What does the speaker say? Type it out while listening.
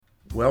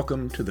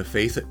Welcome to the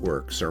Faith at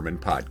Work Sermon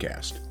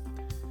Podcast.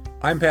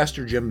 I'm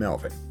Pastor Jim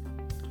Melvin.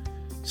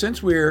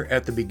 Since we're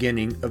at the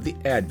beginning of the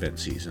Advent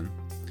season,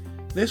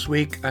 this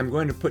week I'm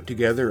going to put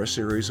together a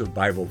series of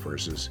Bible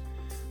verses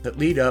that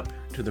lead up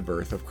to the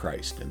birth of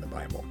Christ in the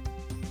Bible.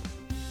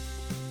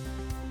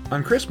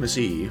 On Christmas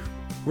Eve,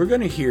 we're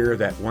going to hear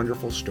that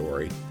wonderful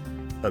story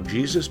of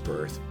Jesus'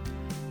 birth,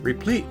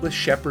 replete with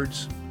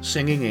shepherds,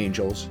 singing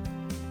angels,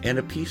 and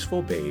a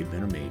peaceful babe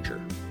in a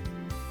manger.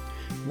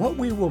 What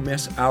we will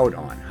miss out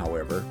on,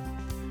 however,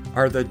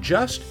 are the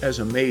just as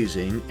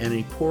amazing and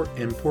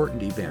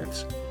important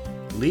events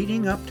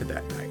leading up to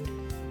that night,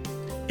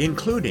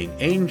 including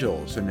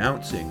angels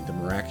announcing the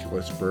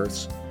miraculous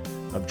births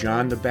of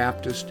John the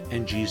Baptist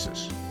and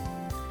Jesus,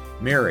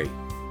 Mary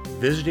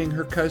visiting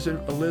her cousin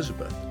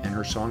Elizabeth and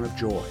her song of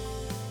joy.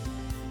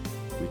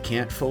 We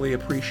can't fully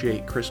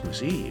appreciate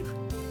Christmas Eve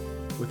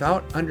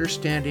without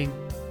understanding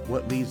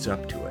what leads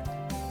up to it.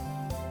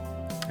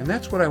 And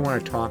that's what I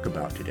want to talk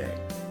about today.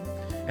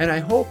 And I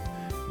hope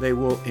they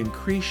will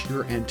increase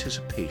your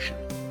anticipation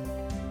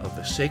of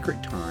the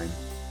sacred time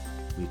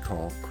we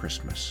call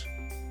Christmas.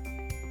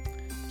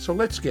 So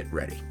let's get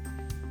ready.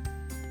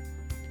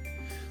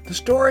 The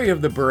story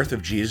of the birth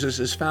of Jesus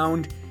is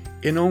found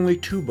in only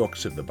two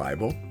books of the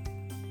Bible,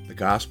 the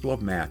Gospel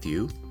of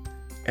Matthew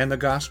and the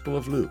Gospel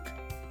of Luke.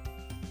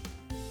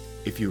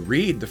 If you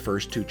read the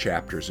first two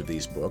chapters of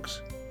these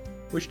books,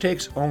 which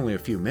takes only a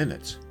few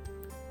minutes,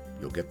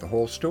 you'll get the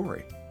whole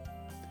story.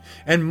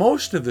 And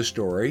most of the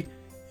story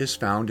is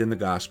found in the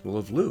Gospel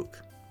of Luke.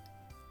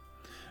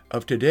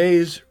 Of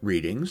today's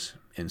readings,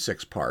 in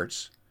 6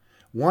 parts,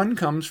 1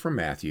 comes from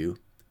Matthew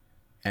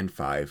and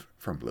 5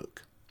 from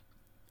Luke.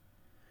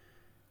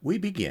 We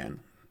begin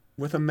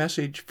with a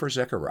message for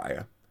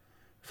Zechariah,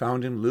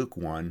 found in Luke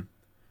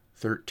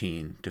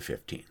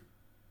 1:13-15.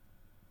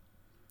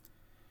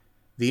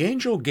 The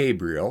angel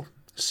Gabriel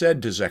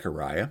said to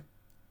Zechariah,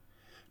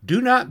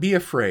 "Do not be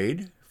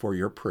afraid, for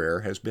your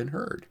prayer has been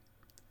heard.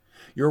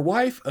 Your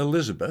wife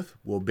Elizabeth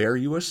will bear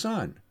you a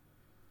son,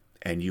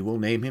 and you will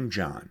name him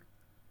John.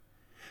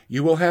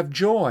 You will have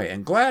joy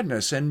and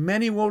gladness, and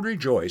many will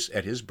rejoice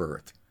at his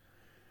birth,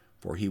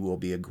 for he will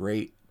be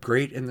great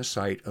in the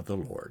sight of the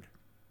Lord."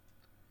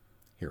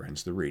 Here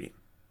ends the reading.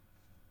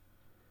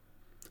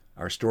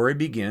 Our story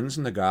begins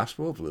in the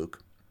Gospel of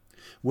Luke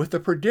with the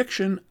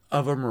prediction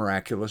of a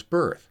miraculous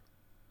birth.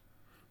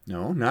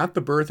 No, not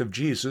the birth of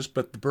Jesus,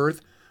 but the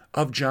birth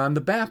of John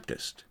the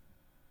Baptist.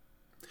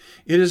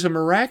 It is a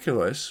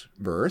miraculous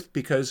birth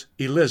because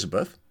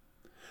Elizabeth,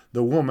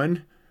 the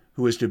woman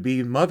who is to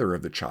be mother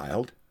of the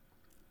child,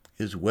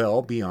 is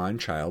well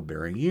beyond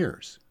childbearing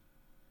years.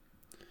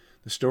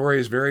 The story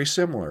is very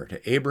similar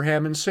to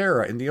Abraham and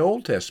Sarah in the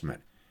Old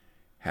Testament,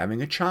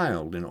 having a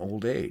child in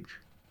old age.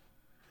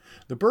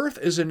 The birth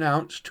is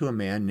announced to a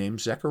man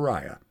named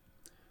Zechariah,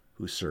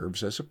 who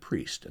serves as a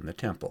priest in the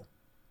temple.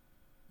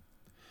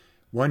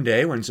 One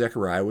day when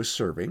Zechariah was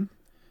serving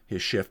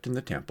his shift in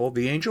the temple,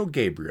 the angel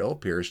Gabriel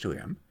appears to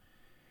him,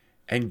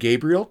 and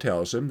Gabriel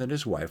tells him that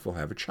his wife will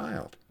have a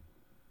child.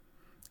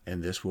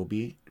 And this will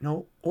be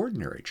no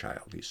ordinary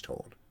child, he's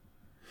told.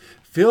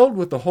 Filled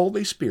with the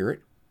Holy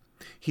Spirit,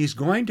 he's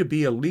going to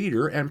be a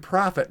leader and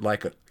prophet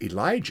like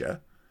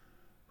Elijah,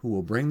 who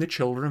will bring the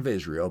children of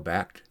Israel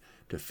back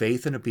to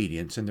faith and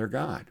obedience in their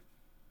God.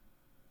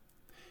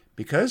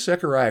 Because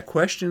Zechariah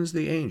questions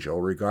the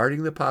angel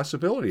regarding the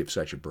possibility of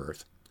such a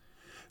birth,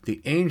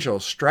 the angel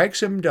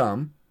strikes him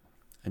dumb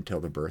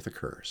until the birth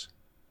occurs.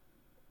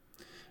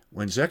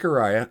 When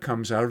Zechariah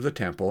comes out of the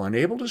temple,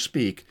 unable to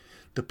speak,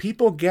 the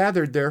people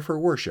gathered there for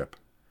worship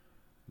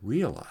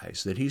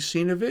realize that he's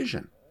seen a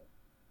vision.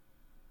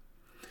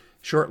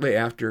 Shortly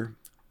after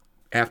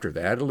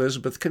that,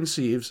 Elizabeth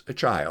conceives a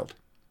child.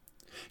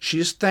 She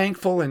is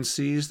thankful and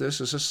sees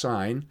this as a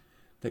sign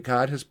that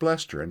God has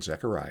blessed her in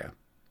Zechariah.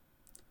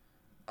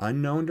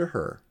 Unknown to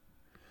her,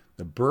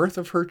 the birth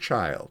of her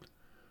child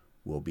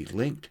will be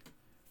linked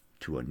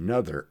to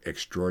another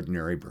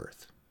extraordinary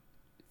birth.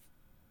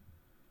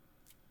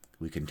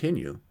 We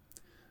continue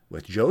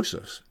with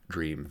Joseph's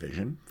dream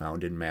vision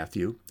found in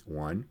Matthew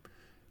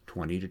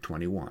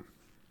 1:20-21.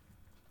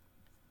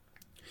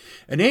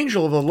 An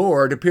angel of the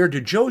Lord appeared to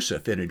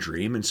Joseph in a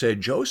dream and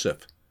said,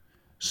 "Joseph,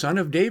 son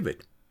of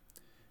David,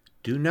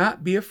 do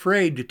not be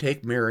afraid to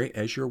take Mary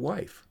as your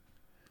wife,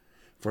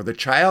 for the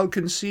child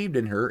conceived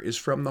in her is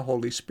from the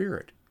Holy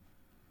Spirit.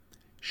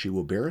 She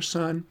will bear a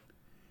son,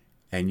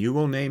 and you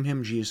will name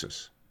him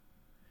Jesus,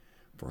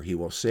 for he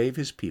will save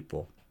his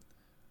people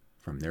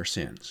from their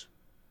sins."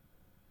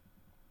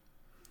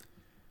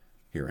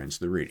 Here ends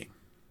the reading.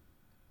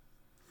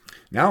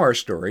 Now our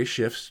story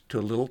shifts to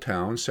a little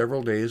town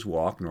several days'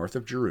 walk north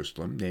of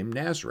Jerusalem named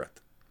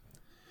Nazareth.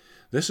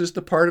 This is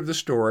the part of the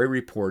story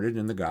reported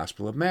in the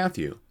Gospel of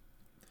Matthew.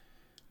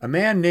 A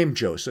man named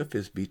Joseph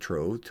is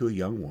betrothed to a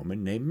young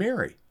woman named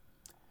Mary.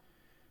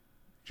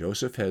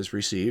 Joseph has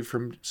received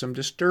some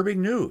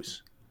disturbing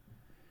news.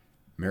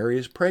 Mary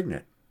is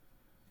pregnant,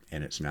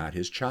 and it's not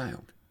his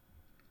child.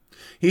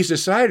 He's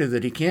decided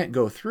that he can't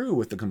go through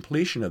with the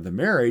completion of the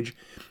marriage,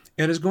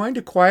 and is going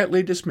to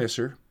quietly dismiss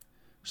her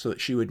so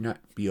that she would not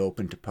be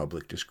open to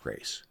public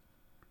disgrace.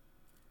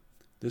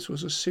 This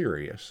was a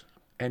serious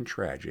and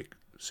tragic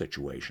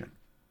situation.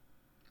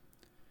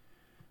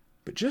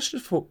 But just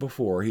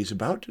before he's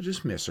about to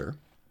dismiss her,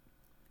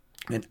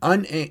 an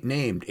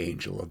unnamed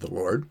angel of the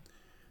Lord,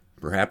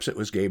 perhaps it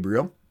was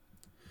Gabriel,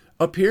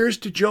 appears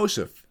to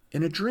Joseph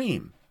in a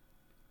dream.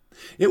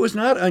 It was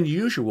not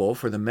unusual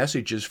for the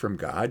messages from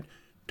God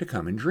to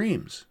come in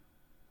dreams.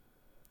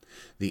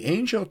 The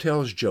angel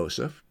tells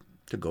Joseph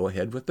to go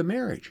ahead with the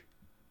marriage.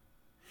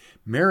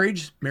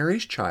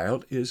 Mary's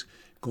child is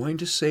going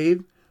to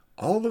save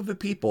all of the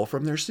people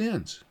from their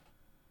sins.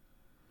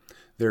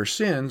 Their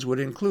sins would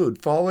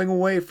include falling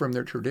away from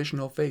their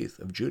traditional faith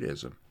of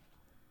Judaism.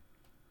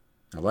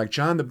 Now, like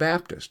John the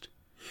Baptist,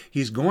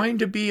 he's going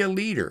to be a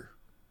leader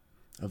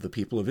of the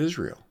people of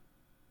Israel.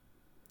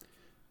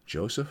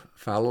 Joseph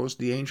follows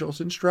the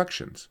angel's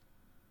instructions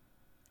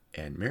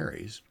and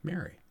marries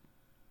Mary.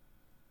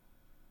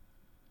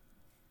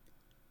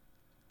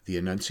 The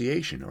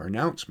Annunciation or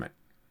announcement,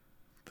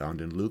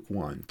 found in Luke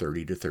 1,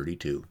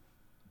 30-32.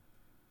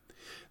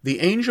 The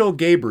angel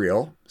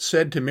Gabriel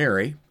said to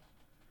Mary,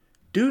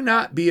 "Do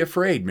not be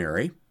afraid,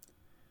 Mary,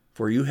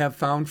 for you have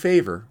found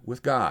favor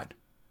with God.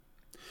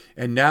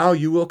 And now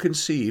you will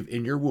conceive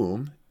in your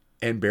womb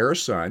and bear a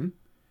son,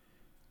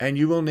 and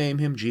you will name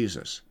him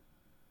Jesus.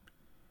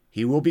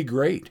 He will be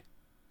great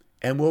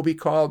and will be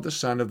called the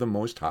Son of the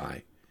Most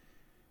High,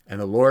 and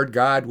the Lord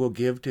God will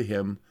give to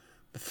him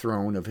the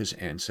throne of his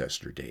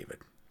ancestor David."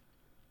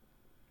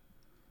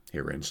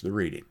 Here ends the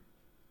reading.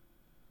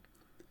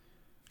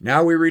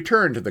 Now we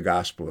return to the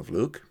Gospel of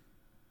Luke.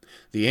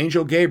 The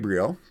angel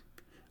Gabriel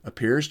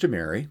appears to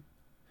Mary,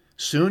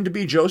 soon to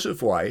be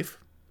Joseph's wife,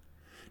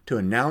 to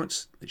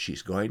announce that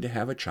she's going to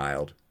have a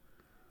child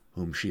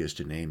whom she is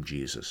to name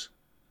Jesus.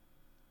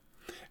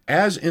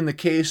 As in the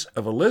case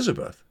of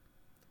Elizabeth,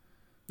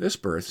 this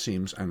birth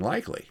seems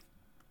unlikely,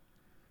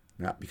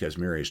 not because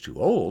Mary is too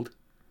old,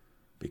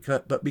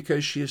 but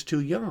because she is too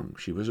young.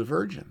 She was a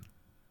virgin.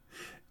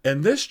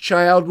 And this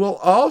child will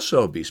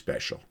also be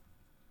special.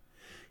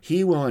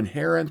 He will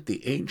inherit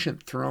the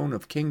ancient throne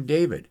of King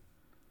David,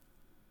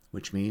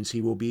 which means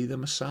he will be the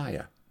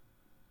Messiah.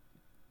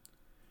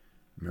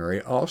 Mary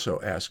also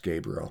asked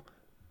Gabriel,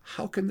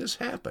 "How can this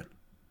happen?"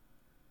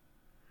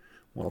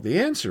 Well, the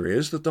answer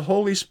is that the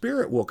Holy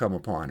Spirit will come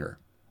upon her.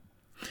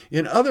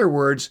 In other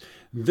words,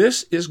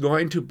 this is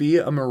going to be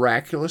a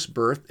miraculous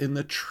birth in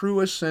the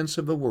truest sense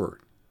of the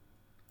word.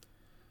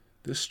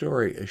 This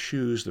story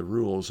eschews the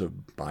rules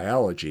of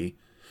biology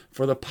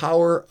for the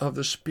power of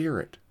the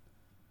Spirit.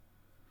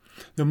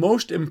 The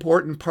most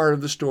important part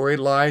of the story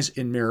lies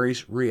in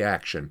Mary's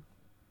reaction.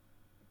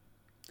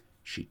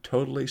 She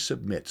totally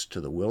submits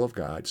to the will of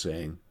God,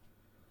 saying,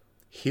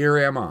 "Here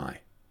am I,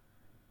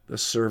 the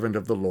servant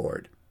of the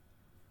Lord.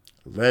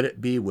 Let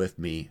it be with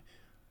me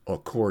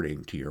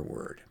according to your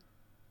word."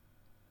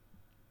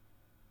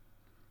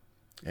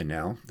 And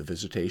now the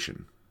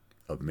visitation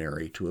of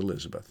Mary to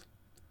Elizabeth,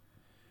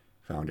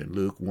 found in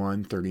Luke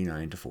 1,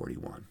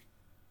 39-41.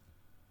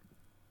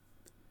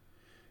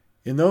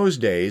 In those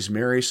days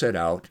Mary set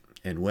out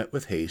and went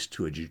with haste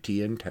to a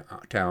Judean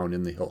town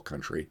in the hill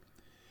country,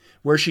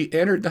 where she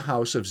entered the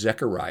house of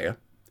Zechariah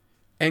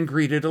and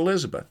greeted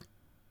Elizabeth.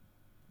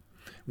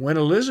 When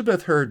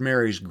Elizabeth heard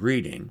Mary's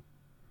greeting,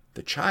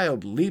 the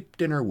child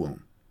leaped in her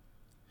womb.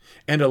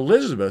 And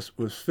Elizabeth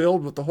was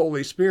filled with the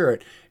Holy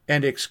Spirit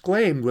and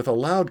exclaimed with a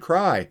loud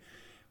cry,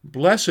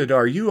 "Blessed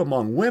are you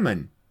among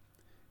women,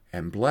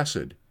 and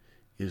blessed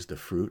is the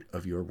fruit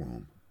of your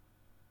womb."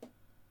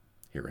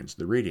 Here ends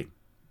the reading.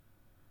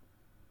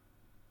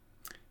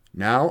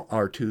 Now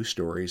our two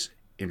stories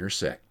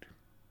intersect.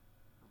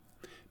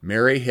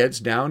 Mary heads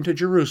down to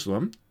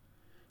Jerusalem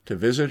to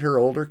visit her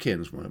older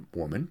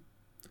kinswoman.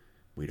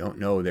 We don't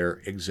know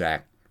their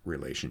exact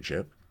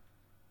relationship,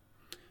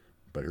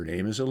 but her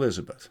name is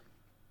Elizabeth.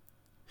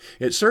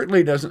 It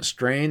certainly doesn't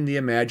strain the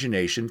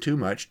imagination too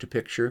much to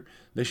picture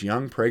this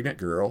young pregnant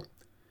girl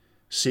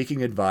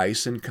seeking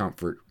advice and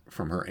comfort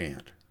from her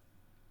aunt.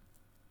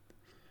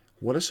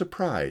 What a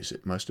surprise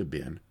it must have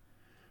been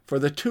for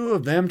the two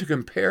of them to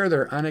compare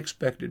their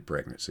unexpected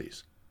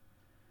pregnancies.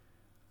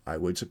 I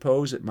would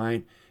suppose it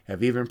might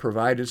have even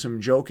provided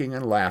some joking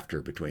and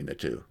laughter between the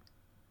two.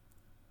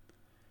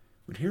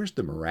 But here's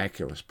the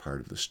miraculous part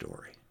of the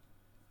story,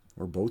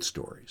 or both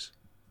stories.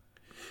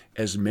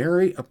 As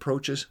Mary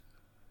approaches,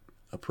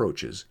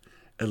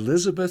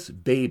 Elizabeth's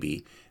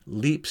baby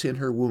leaps in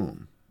her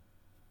womb.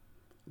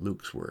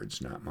 Luke's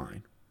words, not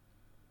mine.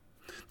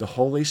 The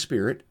Holy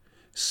Spirit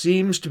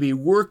seems to be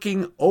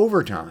working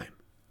overtime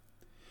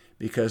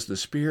because the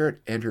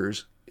Spirit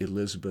enters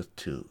Elizabeth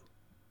too.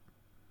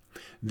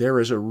 There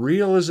is a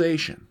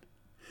realization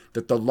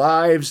that the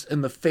lives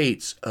and the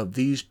fates of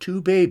these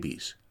two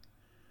babies,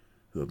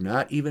 who have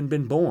not even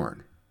been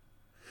born,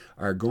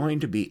 are going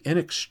to be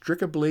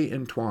inextricably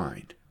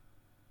entwined.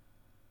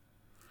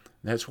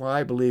 That's why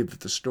I believe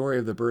that the story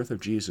of the birth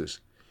of Jesus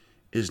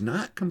is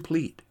not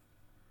complete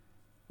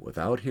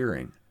without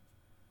hearing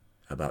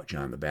about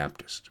John the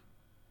Baptist.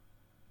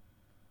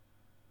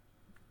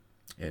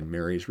 And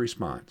Mary's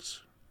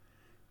response,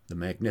 the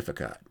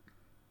Magnificat,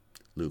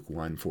 Luke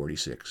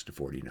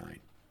 1:46-49.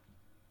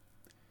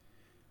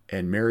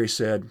 And Mary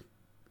said,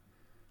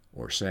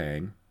 or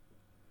sang,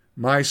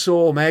 "My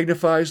soul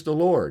magnifies the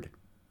Lord,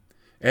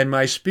 and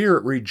my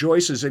spirit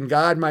rejoices in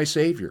God my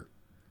Savior,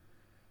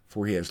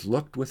 for he has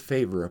looked with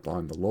favor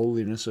upon the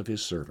lowliness of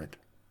his servant.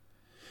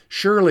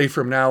 Surely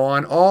from now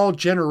on all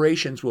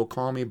generations will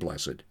call me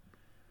blessed,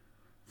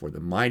 for the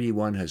Mighty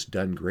One has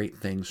done great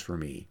things for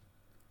me,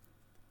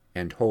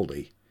 and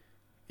holy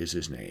is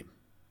his name."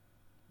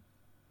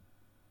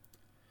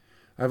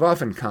 I've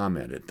often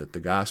commented that the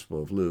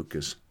Gospel of Luke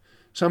is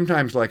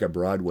sometimes like a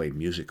Broadway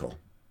musical.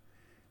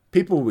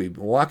 People will be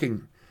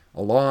walking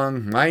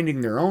along,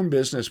 minding their own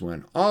business,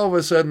 when all of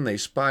a sudden they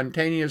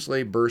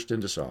spontaneously burst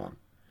into song.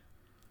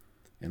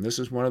 And this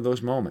is one of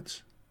those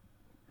moments.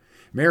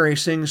 Mary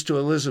sings to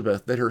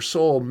Elizabeth that her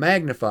soul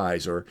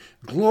magnifies or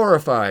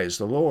glorifies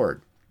the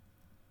Lord.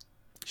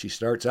 She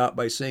starts out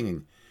by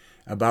singing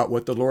about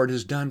what the Lord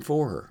has done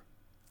for her.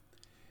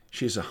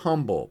 She's a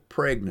humble,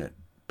 pregnant,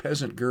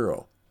 peasant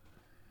girl,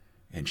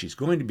 and she's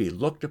going to be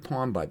looked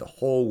upon by the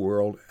whole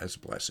world as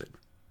blessed.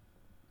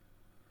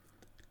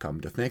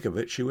 Come to think of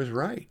it, she was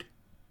right.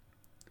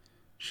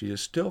 She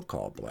is still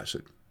called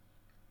blessed.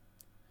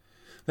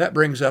 That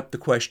brings up the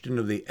question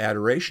of the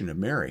adoration of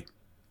Mary.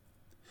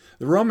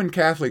 The Roman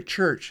Catholic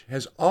Church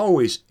has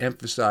always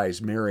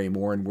emphasized Mary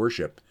more in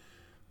worship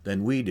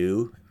than we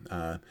do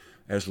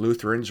as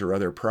Lutherans or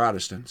other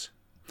Protestants.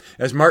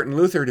 As Martin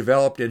Luther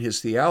developed in his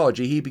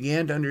theology, he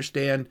began to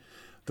understand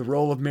the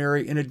role of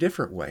Mary in a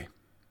different way.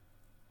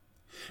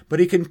 But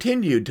he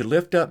continued to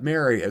lift up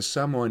Mary as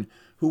someone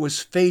who was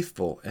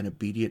faithful and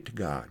obedient to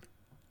God.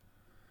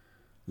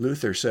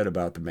 Luther said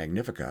about the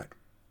Magnificat,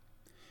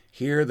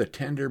 "Here the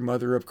tender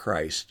mother of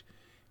Christ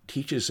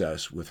teaches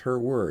us with her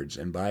words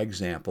and by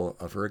example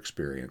of her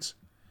experience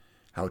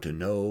how to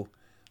know,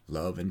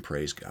 love, and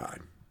praise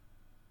God."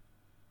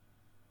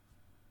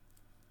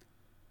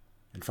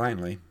 And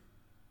finally,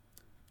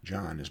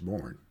 John is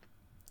born.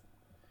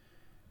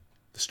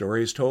 The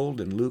story is told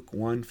in Luke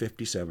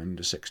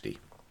 1:57-60.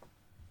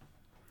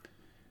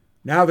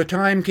 Now the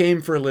time came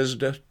for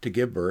Elizabeth to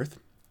give birth,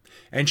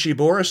 and she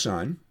bore a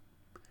son.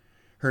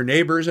 Her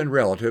neighbors and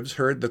relatives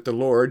heard that the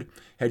Lord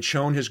had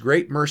shown his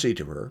great mercy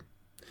to her,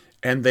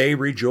 and they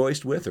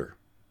rejoiced with her.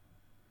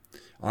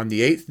 On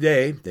the 8th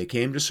day they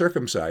came to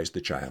circumcise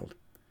the child,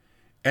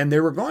 and they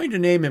were going to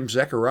name him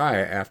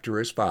Zechariah after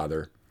his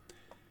father,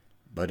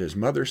 but his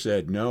mother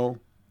said,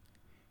 "No,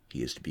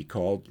 he is to be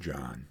called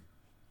John."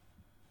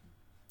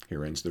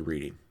 Here ends the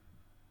reading.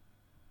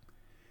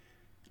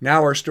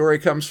 Now our story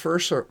comes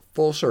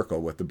full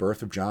circle with the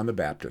birth of John the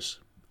Baptist.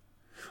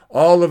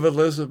 All of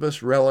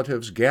Elizabeth's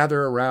relatives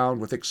gather around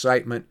with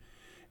excitement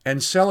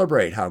and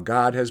celebrate how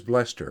God has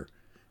blessed her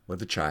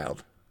with a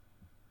child.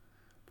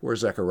 Poor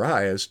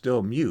Zechariah is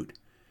still mute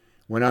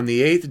when on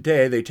the 8th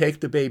day they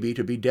take the baby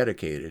to be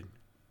dedicated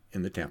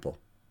in the temple.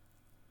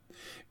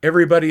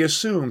 Everybody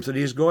assumes that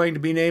he is going to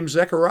be named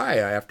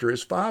Zechariah after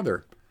his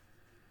father.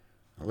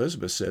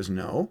 Elizabeth says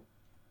no.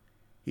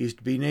 He's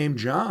to be named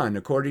John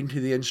according to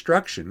the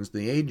instructions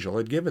the angel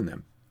had given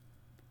them.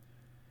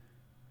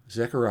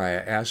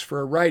 Zechariah asks for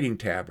a writing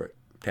tablet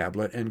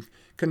and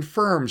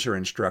confirms her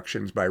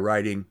instructions by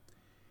writing,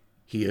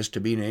 "He is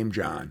to be named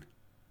John."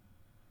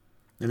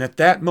 And at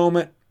that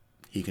moment,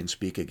 he can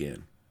speak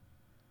again.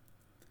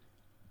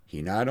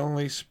 He not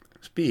only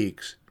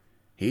speaks,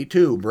 he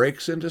too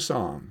breaks into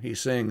song. He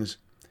sings,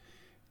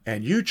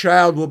 "And you,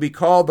 child, will be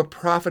called the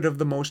prophet of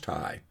the Most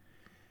High,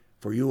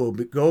 for you will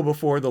go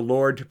before the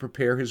Lord to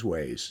prepare his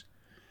ways,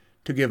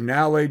 to give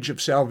knowledge of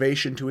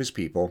salvation to his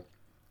people,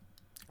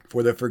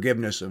 for the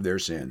forgiveness of their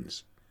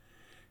sins.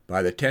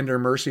 By the tender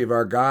mercy of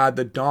our God,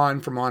 the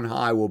dawn from on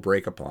high will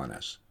break upon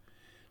us,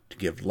 to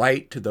give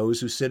light to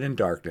those who sit in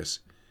darkness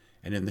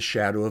and in the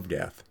shadow of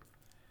death,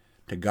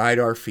 to guide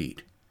our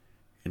feet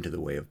into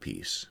the way of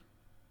peace."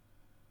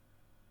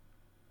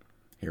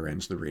 Here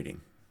ends the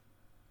reading.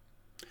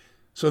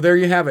 So there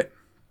you have it.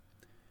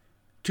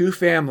 Two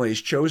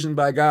families chosen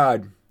by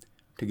God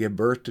to give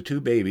birth to two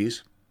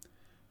babies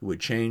who would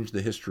change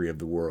the history of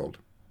the world.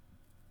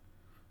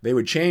 They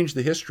would change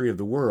the history of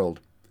the world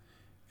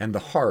and the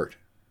heart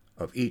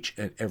of each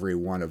and every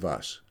one of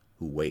us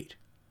who wait.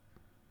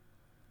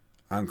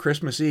 On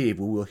Christmas Eve,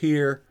 we will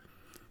hear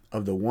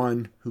of the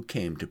one who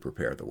came to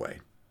prepare the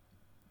way.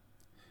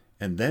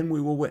 And then we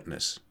will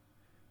witness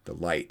the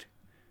light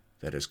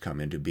that has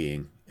come into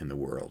being in the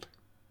world.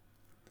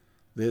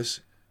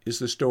 This is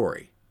the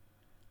story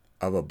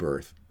of a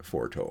birth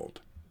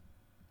foretold.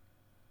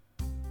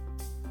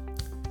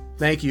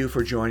 Thank you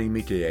for joining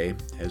me today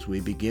as we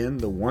begin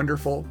the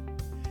wonderful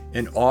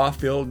and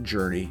awe-filled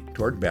journey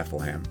toward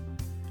Bethlehem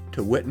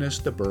to witness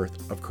the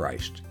birth of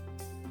Christ.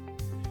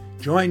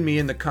 Join me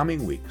in the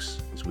coming weeks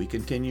as we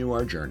continue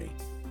our journey.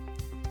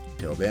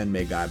 Till then,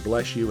 may God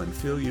bless you and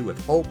fill you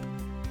with hope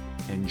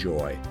and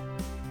joy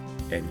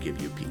and give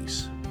you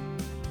peace.